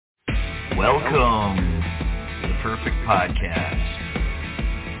Welcome to the Perfect Podcast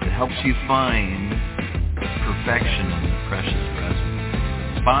that helps you find perfection in the precious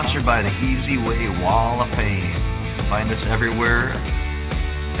present. Sponsored by the Easy Way Wall of Fame. Find us everywhere,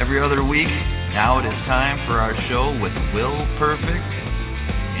 every other week. Now it is time for our show with Will Perfect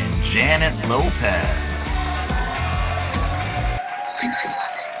and Janet Lopez.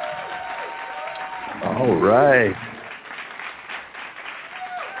 All right.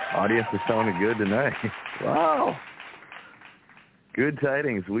 Audience is sounding good tonight. Wow. Good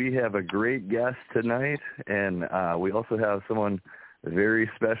tidings. We have a great guest tonight, and we also have someone very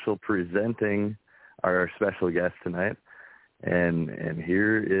special presenting our special guest tonight. And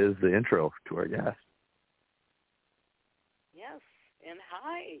here is the intro to our guest. Yes, and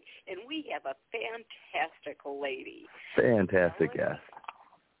hi. And we have a fantastic lady. Fantastic guest.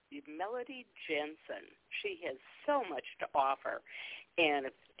 Melody Jensen. She has so much to offer.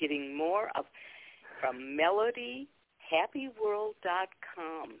 And getting more from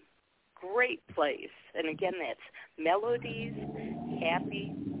melodyhappyworld.com. Great place. And again, that's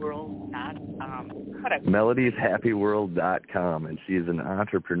melodieshappyworld.com. Melodieshappyworld.com. And she's an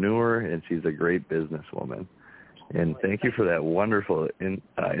entrepreneur, and she's a great businesswoman. And thank you for that wonderful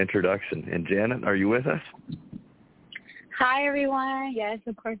introduction. And Janet, are you with us? Hi, everyone. Yes,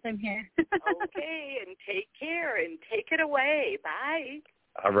 of course I'm here. Okay, and take care, and take it away. Bye.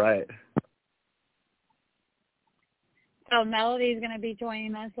 All right. So Melody is going to be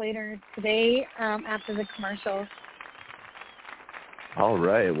joining us later today after the commercial. All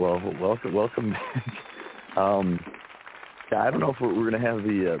right. Well, welcome back. I don't know if we're going to have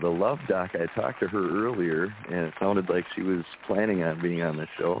the love doc. I talked to her earlier, and it sounded like she was planning on being on the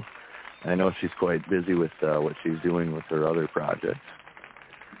show. I know she's quite busy with what she's doing with her other projects.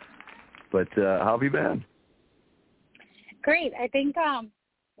 But how have you been? Great. I think I'm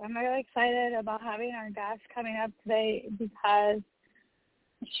really excited about having our guest coming up today because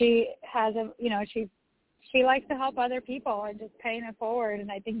she has she likes to help other people and just paying it forward.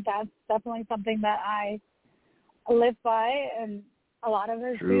 And I think that's definitely something that I live by, and a lot of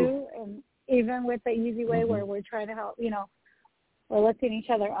us do. And even with the Easy Way, where we're trying to help, we're lifting each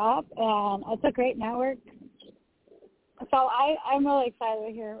other up, and it's a great network. So I'm really excited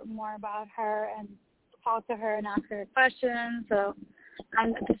to hear more about her and talk to her and ask her questions. So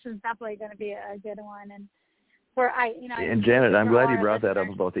this is definitely going to be a good one. And and Janet, I'm glad you brought that up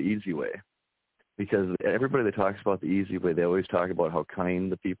about the Easy Way, because everybody that talks about the Easy Way, they always talk about how kind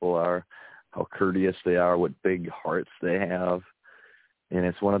the people are, how courteous they are, what big hearts they have. And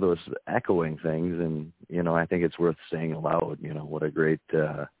it's one of those echoing things, and, I think it's worth saying aloud, what a great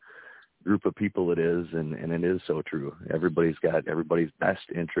group of people it is, and it is so true. Everybody's got everybody's best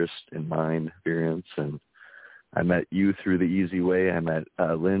interest in mind, experience, and I met you through the Easy Way. I met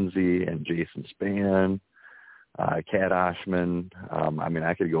Lindsay and Jason Spann, Kat Oshman.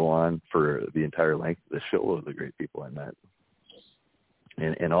 I could go on for the entire length of the show of the great people I met.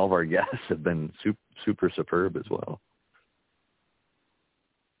 And all of our guests have been super superb as well.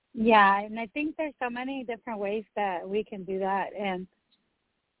 Yeah, and I think there's so many different ways that we can do that. And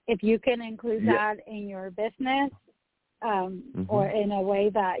if you can include that in your business or in a way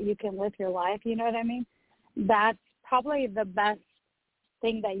that you can live your life, you know what I mean? That's probably the best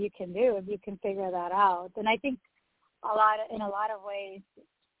thing that you can do if you can figure that out. And I think in a lot of ways,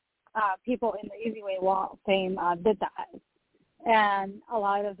 people in the Easy Way Wall of Fame did that. And a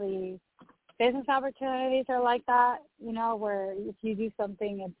lot of the business opportunities are like that, where if you do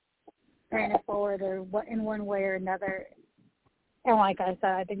something, it's paying it forward or in one way or another. And like I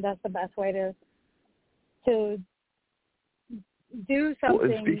said, I think that's the best way to do something.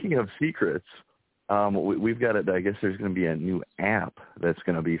 Well, speaking of secrets, we've got it. I guess there's going to be a new app that's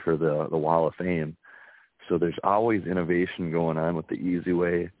going to be for the Wall of Fame. So there's always innovation going on with the Easy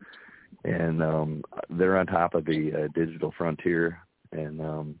Way, and they're on top of the digital frontier,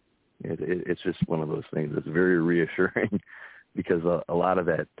 and it's just one of those things that's very reassuring, because a lot of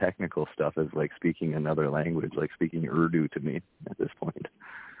that technical stuff is like speaking another language, like speaking Urdu to me at this point.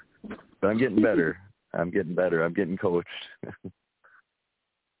 But I'm getting better. I'm getting coached.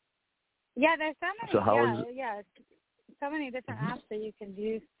 Yeah, there's so many. So many different apps that you can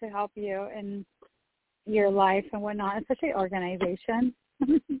use to help you in your life and whatnot, especially organization.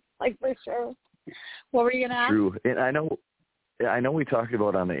 Like, for sure. What were you gonna ask? True, and I know we talked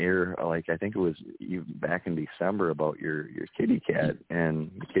about on the air, like I think it was back in December, about your kitty cat, and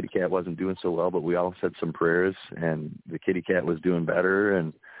the kitty cat wasn't doing so well, but we all said some prayers, and the kitty cat was doing better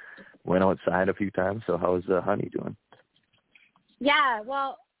and went outside a few times. So how's Honey doing? Yeah,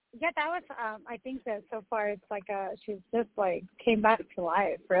 well, that was, I think that so far it's like she's just like came back to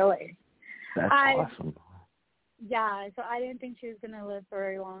life, really. That's awesome. Yeah, so I didn't think she was going to live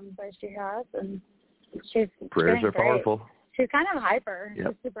very long, but she has, and she's prayers are great. powerful. She's kind of hyper. Yep.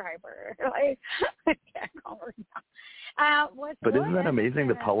 She's super hyper. Like, I can't calm her down. But isn't that amazing,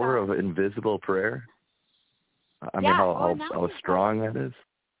 the power of invisible prayer? I mean, how strong that is?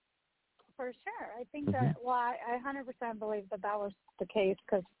 For sure. I think that, well, I 100% believe that was the case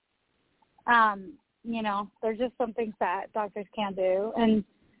because, there's just some things that doctors can't do, and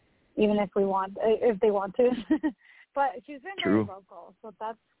even if they want to. But she's been very vocal, so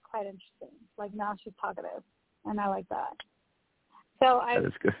that's quite interesting. Like, now she's talkative, and I like that. So that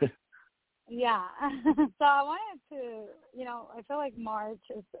is good. Yeah. So I wanted to, I feel like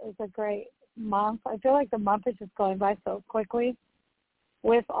March is a great month. I feel like the month is just going by so quickly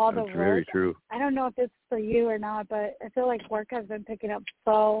with all the work. Very true. I don't know if it's for you or not, but I feel like work has been picking up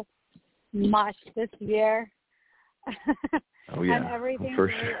so much this year. Oh, yeah. And everything's for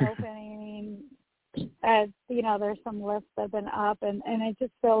really sure. opening. As, there's some lists that have been up, and I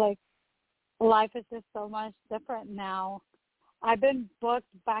just feel like life is just so much different now. I've been booked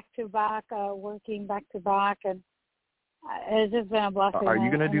back to back, working back to back, and it's just been a blessing. Are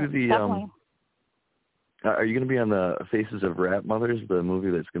you going to do the Are you going to be on the Faces of Rap Mothers, the movie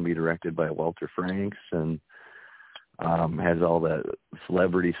that's going to be directed by Walter Franks and has all the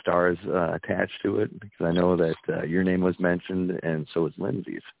celebrity stars attached to it? Because I know that your name was mentioned, and so is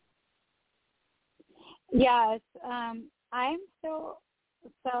Lindsay's. Yes, I'm still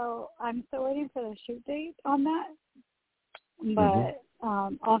waiting for the shoot date on that. But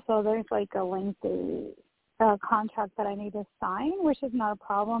also there's like a lengthy contract that I need to sign, which is not a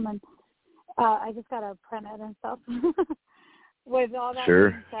problem, and I just gotta print it and stuff. With all that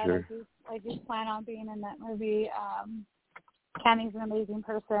being said, I do plan on being in that movie. Kenny's an amazing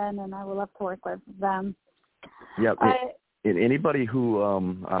person, and I would love to work with them. Yep. And anybody who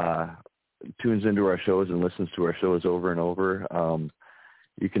tunes into our shows and listens to our shows over and over,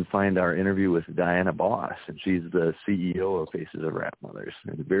 you can find our interview with Diana Boss, and she's the CEO of Faces of Rap Mothers.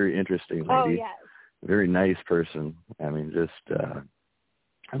 A very interesting lady. Oh, yes. Very nice person. I mean,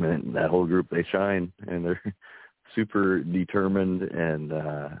 that whole group, they shine, and they're super determined and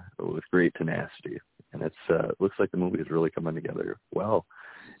with great tenacity. And it looks like the movie is really coming together well.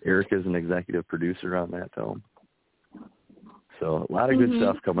 Eric is an executive producer on that film. So a lot of good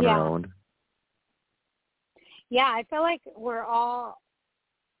stuff coming around. Yeah, I feel like we're all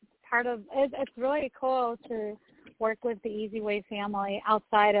part of it. It's really cool to work with the Easy Way family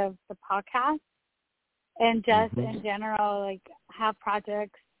outside of the podcast, and just in general, like, have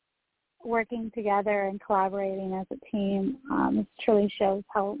projects working together and collaborating as a team. It truly shows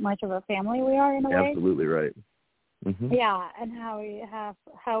how much of a family we are in a way. Absolutely right. Yeah, and how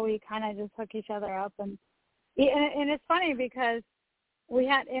we kind of just hook each other up, and it's funny because we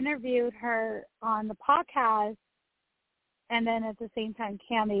had interviewed her on the podcast, and then at the same time,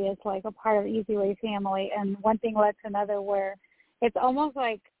 Candy is like a part of the Easy Way family, and one thing led to another, where it's almost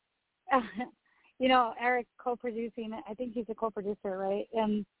like, Eric co-producing it. I think he's a co-producer, right?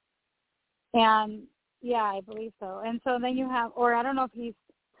 And yeah, I believe so. And so then you have, or I don't know if he's,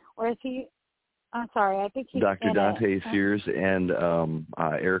 or is he? I'm sorry, I think he's Dr. Dante Sears and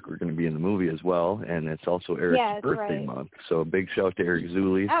Eric are going to be in the movie as well, and it's also Eric's birthday month. So a big shout to Eric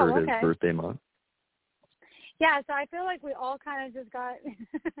Zuley for his birthday month. Yeah, so I feel like we all kind of just got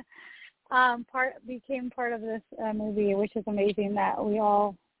became part of this movie, which is amazing that we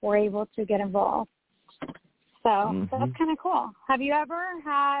all were able to get involved. So that's kind of cool. Have you ever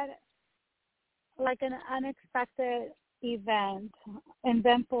had like an unexpected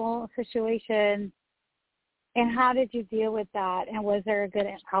eventful situation, and how did you deal with that, and was there a good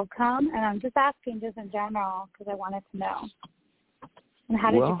outcome? And I'm just asking just in general because I wanted to know. And how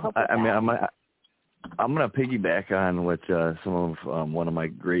did you cope with that? I'm going to piggyback on what some of one of my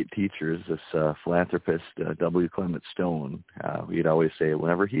great teachers, this philanthropist, W. Clement Stone, he'd always say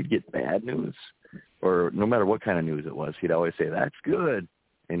whenever he'd get bad news, or no matter what kind of news it was, he'd always say, "That's good."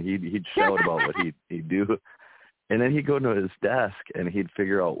 And he'd shout about what he'd do. And then he'd go to his desk and he'd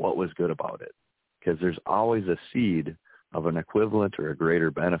figure out what was good about it. Because there's always a seed of an equivalent or a greater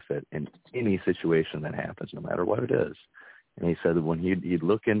benefit in any situation that happens, no matter what it is. And he said that when he'd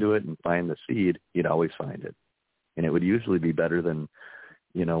look into it and find the seed, he'd always find it. And it would usually be better than,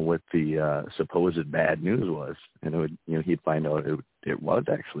 what the supposed bad news was. And it would, he'd find out it was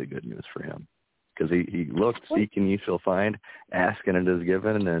actually good news for him. Because he looked, seeking you shall find, asking it is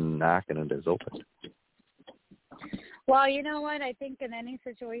given, and knocking it is opened. Well, you know what? I think in any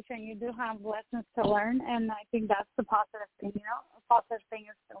situation you do have lessons to learn, and I think that's the positive thing. A positive thing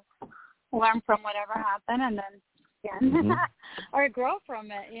is to learn from whatever happened and then again, or grow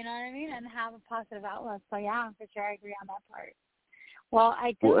from it, you know what I mean, and have a positive outlook. So yeah, for sure, I agree on that part. Well,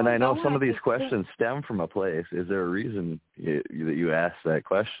 and I know some of these questions stem from a place. Is there a reason that you asked that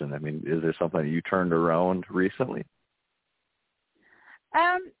question? I mean, is there something that you turned around recently?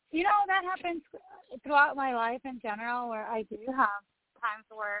 You know, that happens throughout my life in general, where I do have times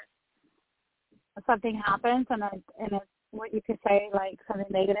where something happens and it's what you could say, like something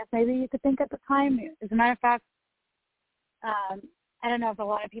negative maybe you could think at the time. As a matter of fact, I don't know if a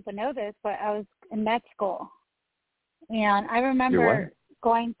lot of people know this, but I was in med school. And I remember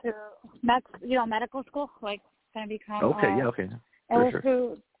going through medical school, like going to become. Okay. I was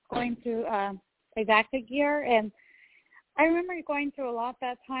going through didactic year, and I remember going through a lot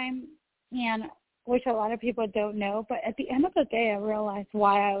that time, and which a lot of people don't know. But at the end of the day, I realized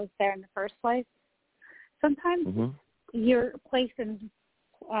why I was there in the first place. Sometimes you're placed in,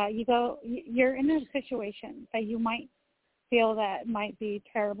 you're in a situation that you might feel that might be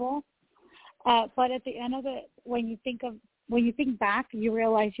terrible. But at the end of it, when you think back, you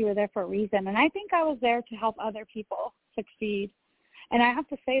realize you were there for a reason. And I think I was there to help other people succeed. And I have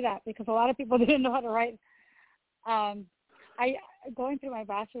to say that because a lot of people didn't know how to write. Going through my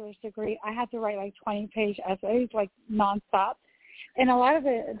bachelor's degree, I had to write like 20-page essays, like nonstop. And a lot of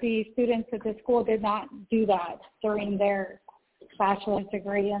the students at the school did not do that during their bachelor's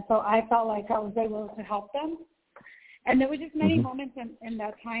degree. And so I felt like I was able to help them. And there were just many moments in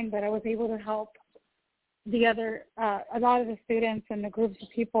that time that I was able to help the other, a lot of the students and the groups of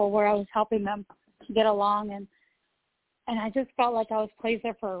people where I was helping them get along. And I just felt like I was placed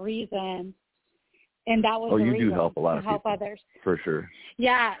there for a reason. And that was the reason, you do help a lot of help people, others. For sure.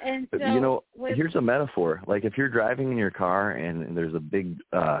 Yeah. And so, here's a metaphor. Like if you're driving in your car and there's a big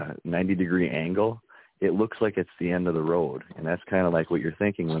 90-degree angle, it looks like it's the end of the road. And that's kind of like what you're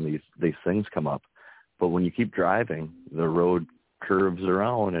thinking when these things come up. But when you keep driving, the road curves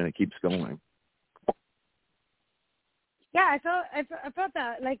around and it keeps going. Yeah, I felt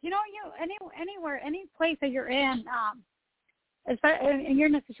that. Like, anywhere, any place that you're in, and you're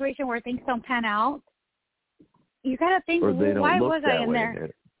in a situation where things don't pan out, you got to think, why was I in there?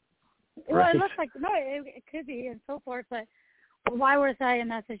 Well, it looks like, it could be and so forth, but why was I in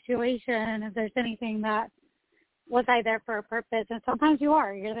that situation? And if there's anything that, was I there for a purpose? And sometimes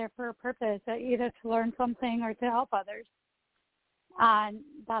you're there for a purpose, either to learn something or to help others. And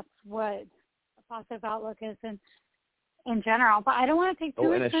that's what a positive outlook is in general. But I don't want to take too much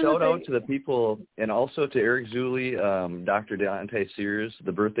time. And a shout out to the people, and also to Eric Zuley, Dr. Deontay Sears,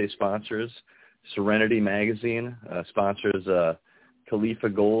 the birthday sponsors, Serenity Magazine sponsors Khalifa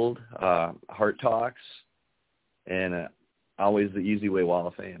Gold, Heart Talks, and always the Easy Way Wall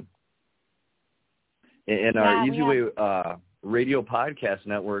of Fame. And our Easy Way radio podcast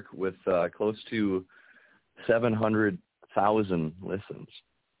network with close to 700,000 listens.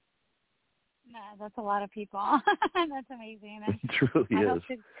 Yeah, that's a lot of people. That's amazing. It truly is.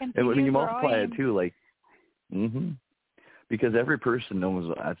 And when you multiply it too, like, because every person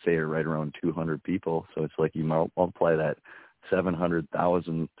knows, I'd say, right around 200 people. So it's like you multiply that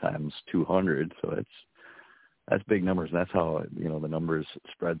 700,000 times 200. So that's big numbers. And that's how, the numbers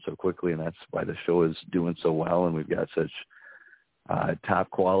spread so quickly. And that's why the show is doing so well. And we've got such top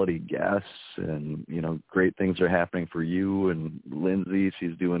quality guests, and great things are happening for you. And Lindsay,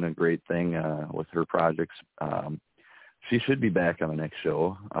 she's doing a great thing with her projects. She should be back on the next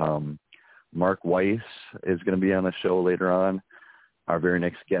show. Mark Weiss is going to be on the show later on, our very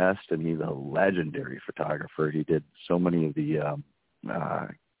next guest, and he's a legendary photographer. He did so many of the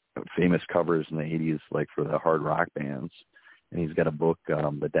famous covers in the 80s, like for the hard rock bands. And he's got a book,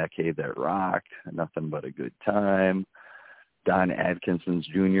 The Decade That Rocked, Nothing But a Good Time. Don Atkinson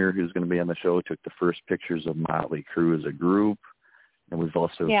Jr., who's going to be on the show, took the first pictures of Motley Crue as a group. And we've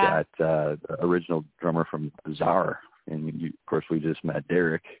also got the original drummer from Czar. And of course, we just met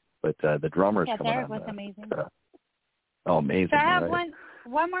Derek, but the drummer's coming Derek on. Was amazing. Amazing. So I have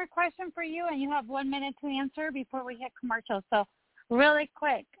one more question for you, and you have 1 minute to answer before we hit commercial. So really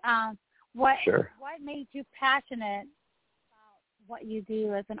quick, what made you passionate about what you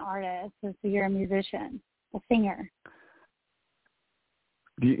do as an artist, as you're a musician, a singer?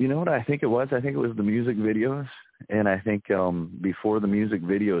 You know what I think it was? I think it was the music videos. And I think before the music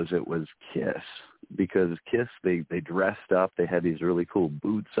videos, it was Kiss. Because Kiss, they dressed up. They had these really cool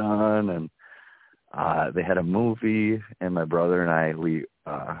boots on. And they had a movie. And my brother and I, we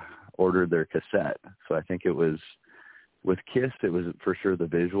ordered their cassette. So I think it was, with Kiss, it was for sure the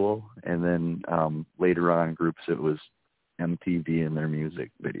visual. And then later on groups, it was MTV and their music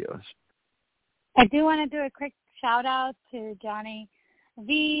videos. I do want to do a quick shout out to Johnny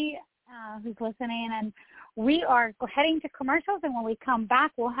V, who's listening, and We are heading to commercials, and when we come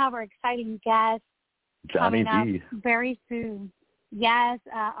back, we'll have our exciting guest Johnny coming D. up very soon. Yes,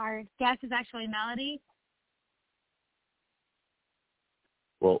 our guest is actually Melody.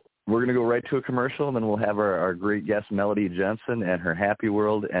 Well, we're going to go right to a commercial, and then we'll have our great guest, Melody Jensen, and her Happy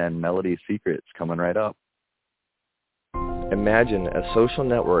World and Melody Secrets coming right up. Imagine a social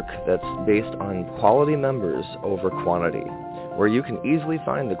network that's based on quality members over quantity, where you can easily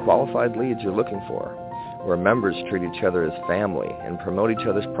find the qualified leads you're looking for, where members treat each other as family and promote each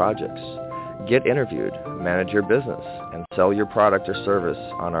other's projects. Get interviewed, manage your business, and sell your product or service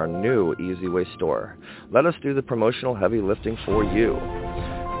on our new EasyWay store. Let us do the promotional heavy lifting for you.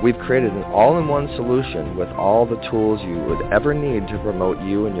 We've created an all-in-one solution with all the tools you would ever need to promote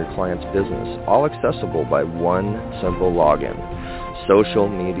you and your client's business, all accessible by one simple login. Social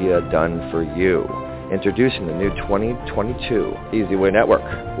media done for you. Introducing the new 2022 EasyWay Network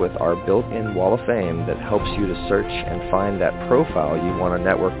with our built-in wall of fame that helps you to search and find that profile you want to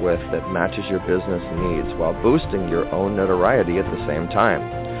network with that matches your business needs while boosting your own notoriety at the same time.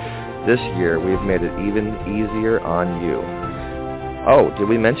 This year, we've made it even easier on you. Oh, did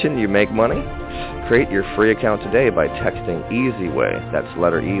we mention you make money? Create your free account today by texting EasyWay, that's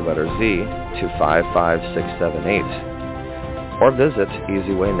letter E, letter Z, to 55678. Or visit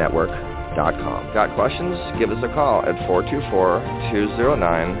EasyWayNetwork.com. Got questions? Give us a call at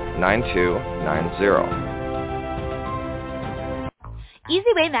 424-209-9290.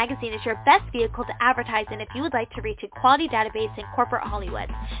 EasyWay Magazine is your best vehicle to advertise in if you would like to reach a quality database in corporate Hollywood.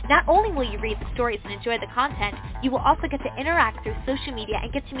 Not only will you read the stories and enjoy the content, you will also get to interact through social media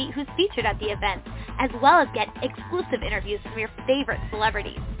and get to meet who's featured at the event, as well as get exclusive interviews from your favorite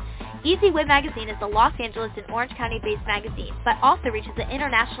celebrities. EasyWay Magazine is a Los Angeles and Orange County-based magazine, but also reaches an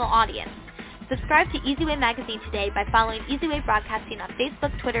international audience. Subscribe to EasyWay Magazine today by following EasyWay Broadcasting on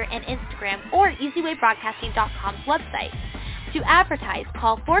Facebook, Twitter, and Instagram, or EasyWayBroadcasting.com's website. To advertise,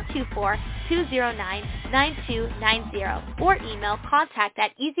 call 424-209-9290 or email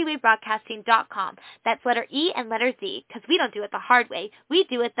contact@easywaybroadcasting.com. That's letter E and letter Z, because we don't do it the hard way. We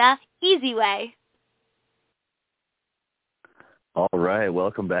do it the easy way. All right,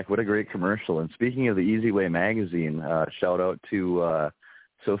 welcome back. What a great commercial. And speaking of the EasyWay Magazine, shout out to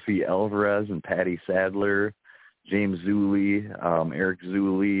Sophie Alvarez and Patty Sadler, James Zuley, Eric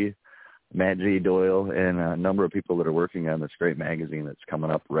Zuley, Matt J. Doyle, and a number of people that are working on this great magazine that's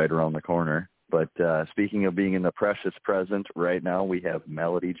coming up right around the corner. But speaking of being in the precious present, right now we have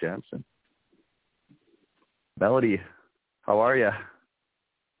Melody Jensen. Melody, how are you?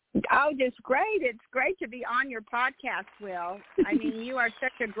 Oh, just great. It's great to be on your podcast, Will. I mean, you are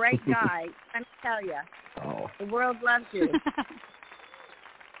such a great guy. Let me tell you. Oh. The world loves you.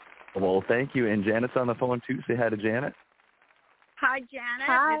 Well, thank you. And Janet's on the phone, too. Say hi to Janet. Hi, Janet.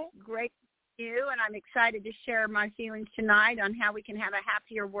 Hi. It's great to meet you, and I'm excited to share my feelings tonight on how we can have a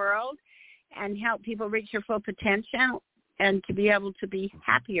happier world and help people reach their full potential and to be able to be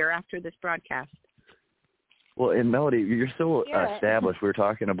happier after this broadcast. Well, and Melody, you're so established. We were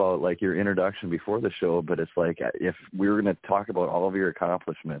talking about, like, your introduction before the show, but it's like if we were going to talk about all of your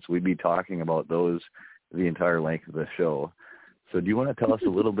accomplishments, we'd be talking about those the entire length of the show. So do you want to tell us a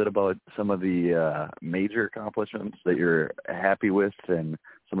little bit about some of the major accomplishments that you're happy with and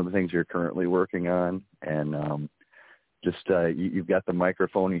some of the things you're currently working on? And you've got the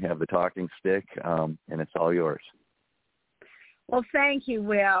microphone, you have the talking stick, and it's all yours. Well, thank you,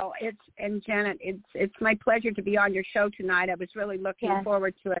 Will. And Janet, it's my pleasure to be on your show tonight. I was really looking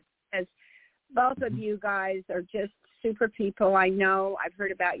forward to it because both of you guys are just super people. I know I've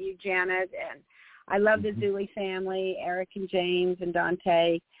heard about you, Janet, and I love the Zuley family, Eric and James and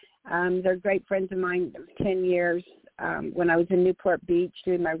Dante. They're great friends of mine of 10 years when I was in Newport Beach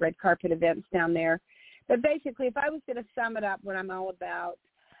doing my red carpet events down there. But basically, if I was going to sum it up what I'm all about,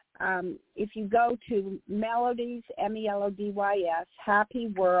 if you go to Melodies, MELODYS,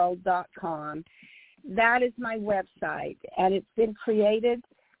 happyworld.com, that is my website, and it's been created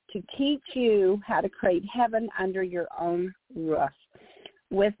to teach you how to create heaven under your own roof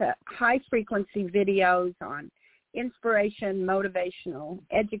with high-frequency videos on inspiration, motivational,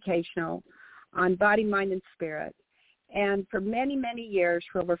 educational, on body, mind, and spirit. And for many, many years,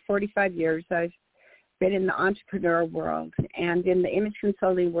 for over 45 years, I've been in the entrepreneur world and in the image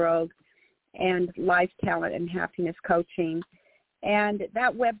consulting world and life talent and happiness coaching. And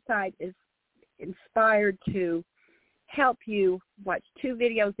that website is inspired to help you watch 2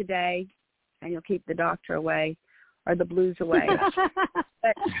 videos a day, and you'll keep the doctor away or the blues away.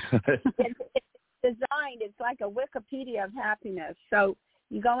 But it's designed, it's like a Wikipedia of happiness. So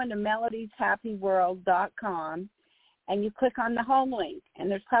you go into melodieshappyworld.com, and you click on the home link,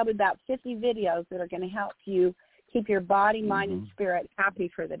 and there's probably about 50 videos that are going to help you keep your body, mind, and spirit happy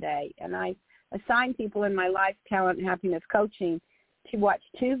for the day. And I assign people in my life, talent, and happiness coaching to watch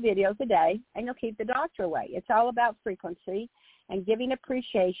 2 videos a day, and you'll keep the doctor away. It's all about frequency and giving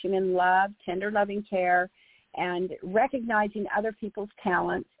appreciation and love, tender loving care, and recognizing other people's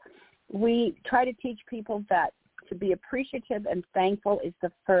talents. We try to teach people that to be appreciative and thankful is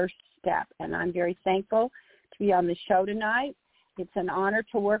the first step, and I'm very thankful to be on the show tonight. It's an honor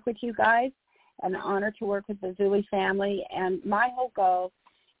to work with you guys, an honor to work with the Zuli family, and my whole goal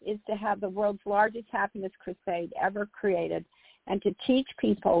is to have the world's largest happiness crusade ever created, and to teach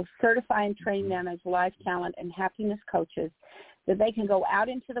people, certify and train them as life talent and happiness coaches, that they can go out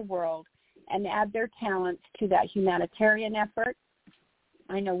into the world and add their talents to that humanitarian effort.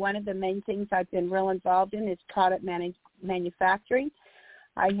 I know one of the main things I've been real involved in is product manufacturing.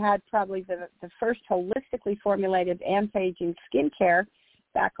 I had probably the first holistically formulated anti-aging skincare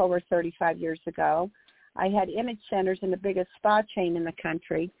back over 35 years ago. I had image centers in the biggest spa chain in the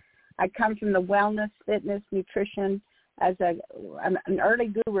country. I come from the wellness, fitness, nutrition as an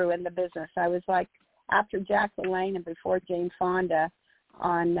early guru in the business. I was like after Jack LaLanne and before Jane Fonda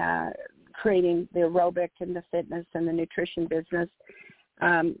on creating the aerobic and the fitness and the nutrition business.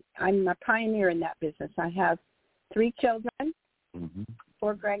 I'm a pioneer in that business. I have 3 children,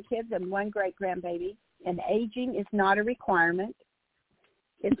 4 grandkids, and 1 great-grandbaby. And aging is not a requirement.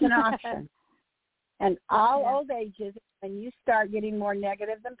 It's an option. And all old ages, when you start getting more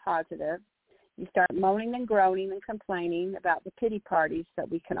negative than positive, you start moaning and groaning and complaining about the pity parties that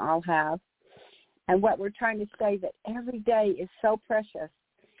we can all have. And what we're trying to say that every day is so precious,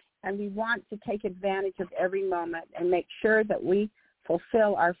 and we want to take advantage of every moment and make sure that we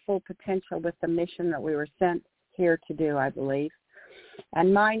fulfill our full potential with the mission that we were sent here to do, I believe.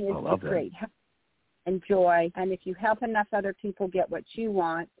 And mine is to create help and joy. And if you help enough other people get what you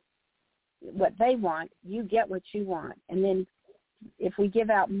want, what they want, you get what you want. And then if we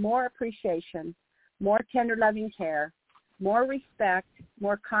give out more appreciation, more tender loving care, more respect,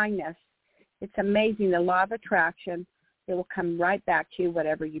 more kindness, it's amazing. The law of attraction, it will come right back to you,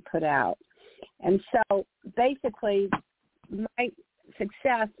 whatever you put out. And so basically my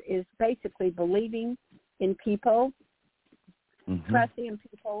success is basically believing in people, trusting in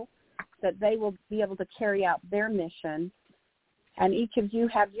people that they will be able to carry out their mission. And each of you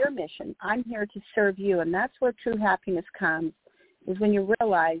have your mission. I'm here to serve you, and that's where true happiness comes, is when you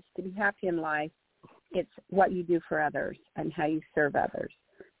realize to be happy in life, it's what you do for others and how you serve others.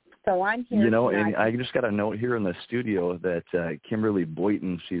 So I'm here. You know, and I just got a note here in the studio that Kimberly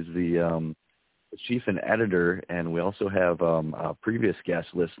Boyton, she's the chief and editor, and we also have a previous guest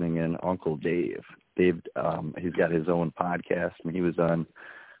listening in, Uncle Dave. Dave, he's got his own podcast, and he was on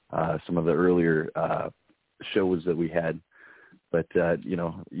some of the earlier shows that we had. But, you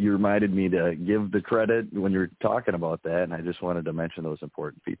know, you reminded me to give the credit when you're talking about that, and I just wanted to mention those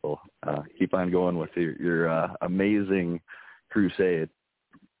important people. Keep on going with your amazing crusade.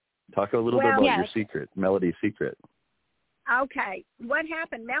 Talk a little bit about your secret, Melody's secret. Okay. What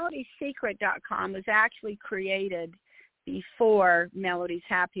happened, melodysecret.com was actually created before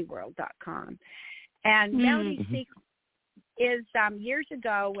melodyshappyworld.com. And Melody's Secret is years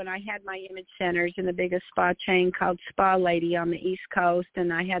ago when I had my image centers in the biggest spa chain called Spa Lady on the East Coast,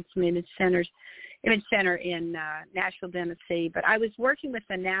 and I had some image center in Nashville, Tennessee. But I was working with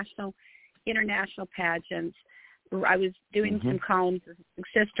the international pageants. I was doing some columns, a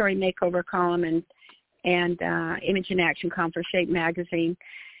success story makeover column, and Image in Action column for Shape magazine.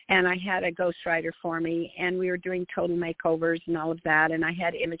 And I had a ghostwriter for me, and we were doing total makeovers and all of that, and I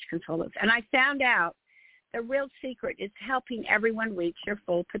had image consultants. And I found out the real secret is helping everyone reach their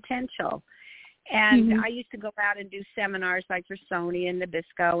full potential. And I used to go out and do seminars like for Sony and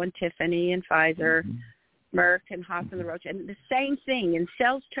Nabisco and Tiffany and Pfizer, Merck and Haas and LaRoche. And the same thing in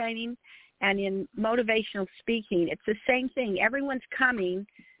sales training and in motivational speaking. It's the same thing. Everyone's coming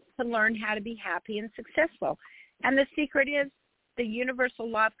to learn how to be happy and successful. And the secret is the universal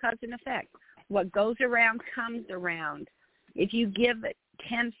law of cause and effect. What goes around comes around. If you give it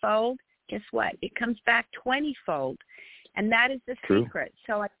tenfold, guess what? It comes back 20-fold. And that is the secret.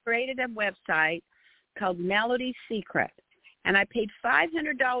 So I created a website called Melody's Secret. And I paid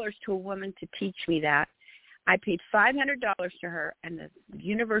 $500 to a woman to teach me that. I paid $500 to her and the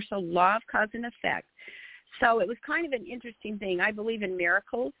universal law of cause and effect. So it was kind of an interesting thing. I believe in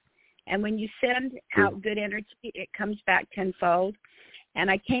miracles. And when you send out good energy, it comes back tenfold. And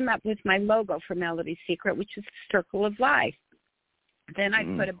I came up with my logo for Melody's Secret, which is the circle of life. Then I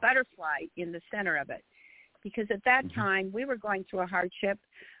put a butterfly in the center of it. Because at that time, we were going through a hardship.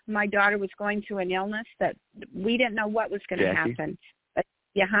 my daughter was going through an illness that we didn't know what was going to happen.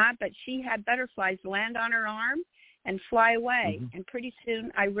 But she had butterflies land on her arm and fly away. Mm-hmm. And pretty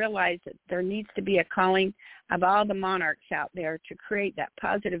soon I realized that there needs to be a calling of all the monarchs out there to create that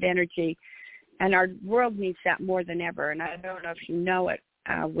positive energy. And our world needs that more than ever. And I don't know if you know it,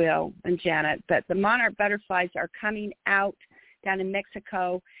 Will and Janet, but the monarch butterflies are coming out down in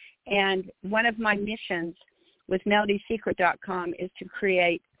Mexico. And one of my missions with MelodySecret.com is to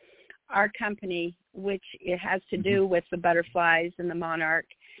create our company, which it has to do with the butterflies and the monarch.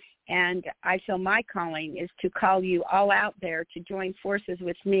 And I feel my calling is to call you all out there to join forces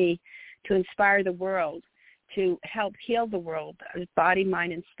with me to inspire the world, to help heal the world, body,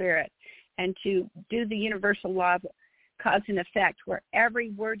 mind, and spirit, and to do the universal law of cause and effect, where every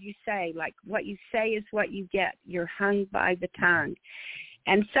word you say, like what you say is what you get. You're hung by the tongue.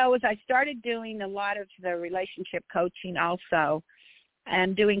 And so as I started doing a lot of the relationship coaching also,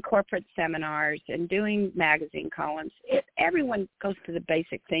 and doing corporate seminars and doing magazine columns, everyone goes to the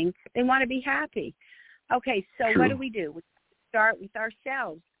basic thing. They want to be happy. Okay, so what do? We start with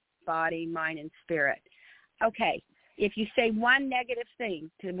ourselves, body, mind, and spirit. Okay, if you say one negative thing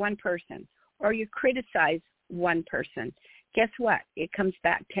to one person or you criticize one person, guess what? It comes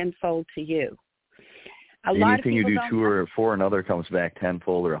back tenfold to you. Anything you do to or for another comes back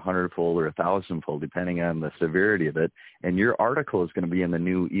tenfold or 100-fold or 1,000-fold, depending on the severity of it. And your article is going to be in the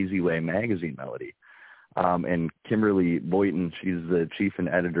new Easy Way magazine, Melody. And Kimberly Boynton, she's the chief and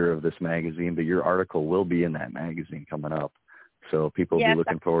editor of this magazine, but your article will be in that magazine coming up. So people will be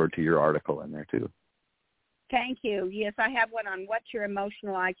looking forward to your article in there, too. Thank you. Yes, I have one on what's your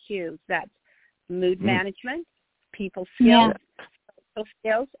emotional IQ. That's mood management, people skills,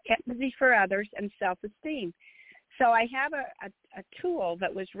 skills, empathy for others, and self-esteem. So I have a tool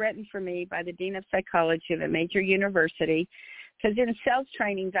that was written for me by the Dean of Psychology of a major university, because in sales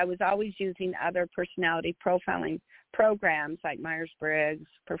trainings I was always using other personality profiling programs like Myers-Briggs,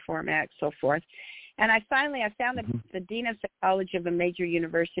 PerformX, so forth. And I found the Dean of Psychology of a major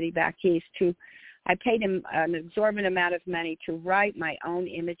university back east I paid him an exorbitant amount of money to write my own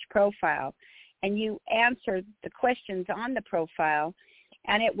image profile. And you answer the questions on the profile,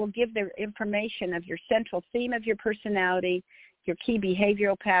 and it will give the information of your central theme of your personality, your key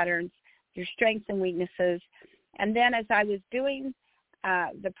behavioral patterns, your strengths and weaknesses. And then as I was doing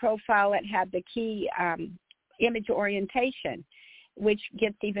the profile, it had the key image orientation, which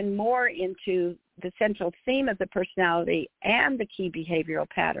gets even more into the central theme of the personality and the key behavioral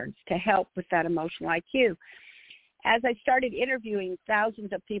patterns to help with that emotional IQ. As I started interviewing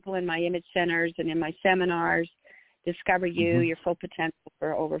thousands of people in my image centers and in my seminars, Discover You, Your Full Potential,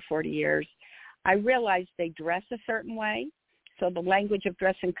 for over 40 years, I realized they dress a certain way. So the language of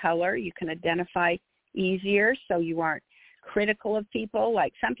dress and color, you can identify easier so you aren't critical of people.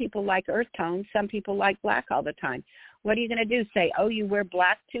 Like some people like earth tones, some people like black all the time. What are you going to do? Say, oh, you wear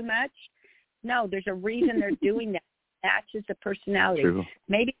black too much? No, there's a reason they're doing that. Matches the personality. True.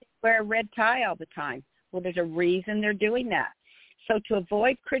 Maybe they wear a red tie all the time. Well, there's a reason they're doing that. So to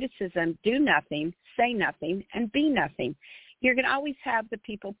avoid criticism, do nothing, say nothing, and be nothing. You're going to always have the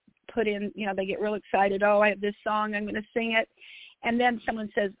people put in, they get real excited. Oh, I have this song, I'm going to sing it. And then someone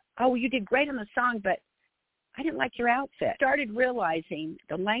says, oh, you did great on the song, but I didn't like your outfit. Started realizing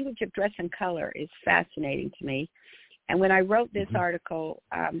the language of dress and color is fascinating to me. And when I wrote this article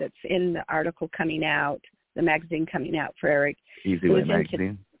that's in the article coming out, the magazine coming out for Eric. Easy Way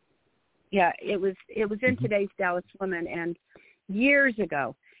magazine. It was in today's Dallas Woman, and years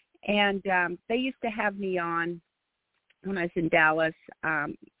ago. And they used to have me on when I was in Dallas.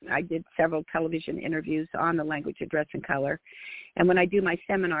 I did several television interviews on the language of dress and color. And when I do my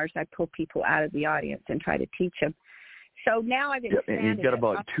seminars, I pull people out of the audience and try to teach them. So now I've expanded. You've got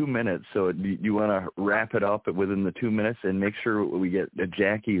about 2 minutes, so do you want to wrap it up within the 2 minutes and make sure we get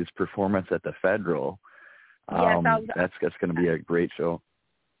Jackie's performance at the Federal? Yes, that's going to be a great show.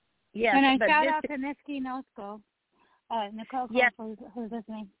 Yes, and I shout out to Niski Nosko, Nicole, who's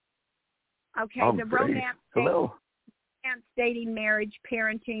listening. Okay, the romance, dating, marriage,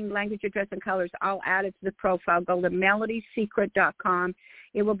 parenting, language, address, and colors, all added to the profile. Go to MelodySecret.com.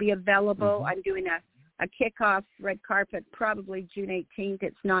 It will be available. I'm doing a kickoff red carpet, probably June 18th.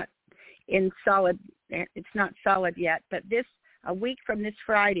 It's not solid yet, but a week from this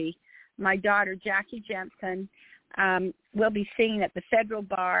Friday, my daughter Jackie Jensen will be singing at the Federal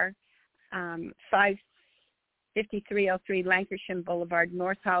Bar, 55303 Lancashire Boulevard,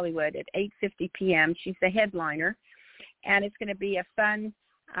 North Hollywood at 8:50 p.m. She's the headliner, and it's going to be a fun,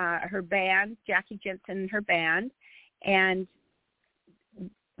 her band, Jackie Jensen and her band, and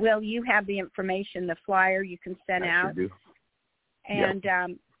Will, you have the information, the flyer you can send out. Sure do. And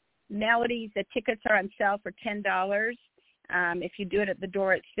Melody, the tickets are on sale for $10. If you do it at the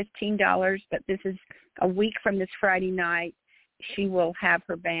door, it's $15. But this is a week from this Friday night. She will have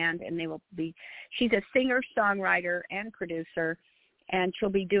her band, and she's a singer, songwriter, and producer, and she'll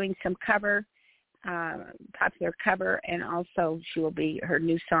be doing some popular cover, and also her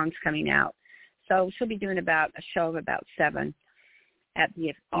new songs coming out. So she'll be doing a show of about 7 at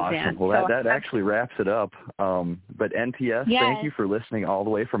the event. Well, that actually wraps it up. But NTS, Thank you for listening all the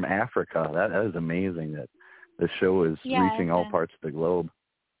way from Africa. That is amazing that the show is reaching all parts of the globe.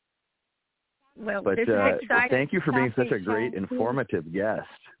 Well, but thank you for being such a great, informative guest.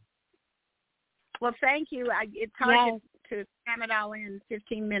 Well, thank you. It's hard to cram it all in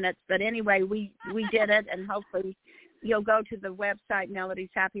 15 minutes, but anyway, we did it, and hopefully you'll go to the website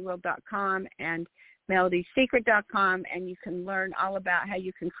melodieshappyworld.com and melodiesecret.com, and you can learn all about how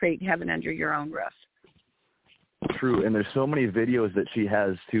you can create heaven under your own roof. True, and there's so many videos that she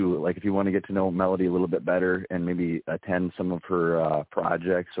has too. Like if you want to get to know Melody a little bit better and maybe attend some of her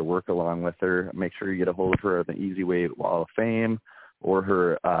projects or work along with her, make sure you get a hold of her at the Easy Way Wall of Fame or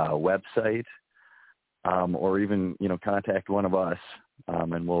her website, or even contact one of us,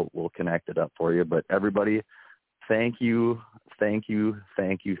 and we'll connect it up for you. But everybody, thank you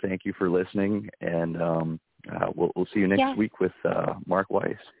for listening, and we'll see you next week with Mark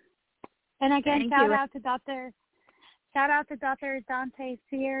Weiss. And again, shout out to Dr. Dante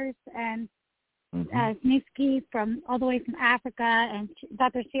Sears and Niski from all the way from Africa, and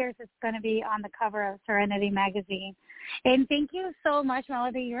Dr. Sears is going to be on the cover of Serenity magazine. And thank you so much,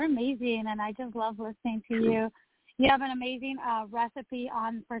 Melody. You're amazing, and I just love listening to you. You have an amazing recipe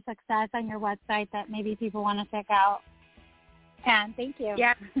for success on your website that maybe people want to check out. And thank you.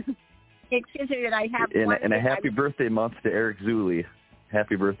 Yeah. Excuse me, that I have and a happy birthday month to Eric Zuli.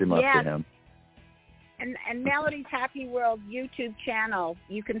 Happy birthday month to him. And Melody's Happy World YouTube channel,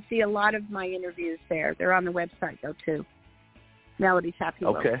 you can see a lot of my interviews there. They're on the website, though, too. Melody's Happy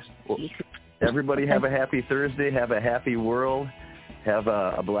World. Okay. Well, everybody have a happy Thursday. Have a happy world. Have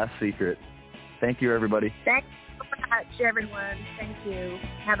a blessed secret. Thank you, everybody. Thanks so much, everyone. Thank you.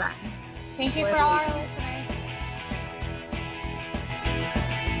 Bye-bye. Thank you for all